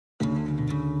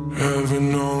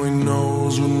Heaven only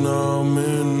knows when I'm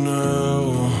in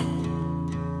hell.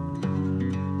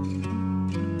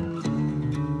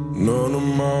 None of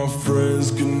my friends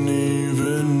can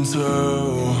even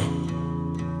tell.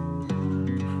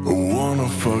 I wanna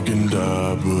fucking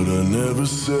die, but I never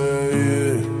say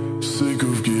it. Sick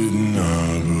of getting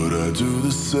high, but I do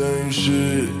the same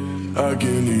shit. I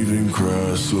can't even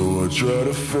cry, so I try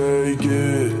to fake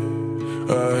it.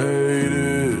 I hate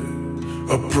it.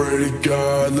 I pray to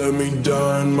God, let me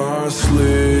die in my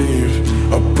sleep.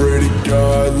 I pray to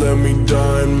God, let me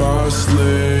die in my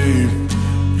sleep.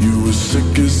 You as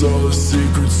sick as all the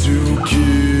secrets you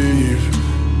keep,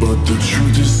 but the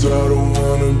truth is I don't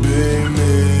wanna be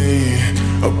me.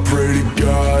 I pray to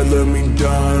God, let me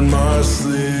die in my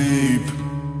sleep.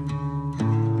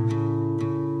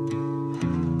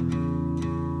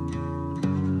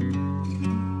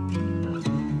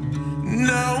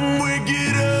 Now I'm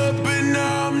waking up and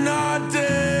I'm not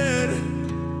dead.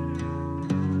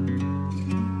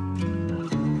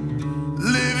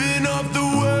 Living off the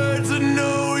words I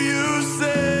know you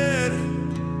said.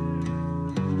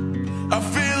 I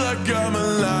feel like I'm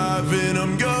alive and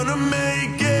I'm gonna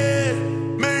make it.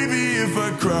 Maybe if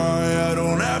I cry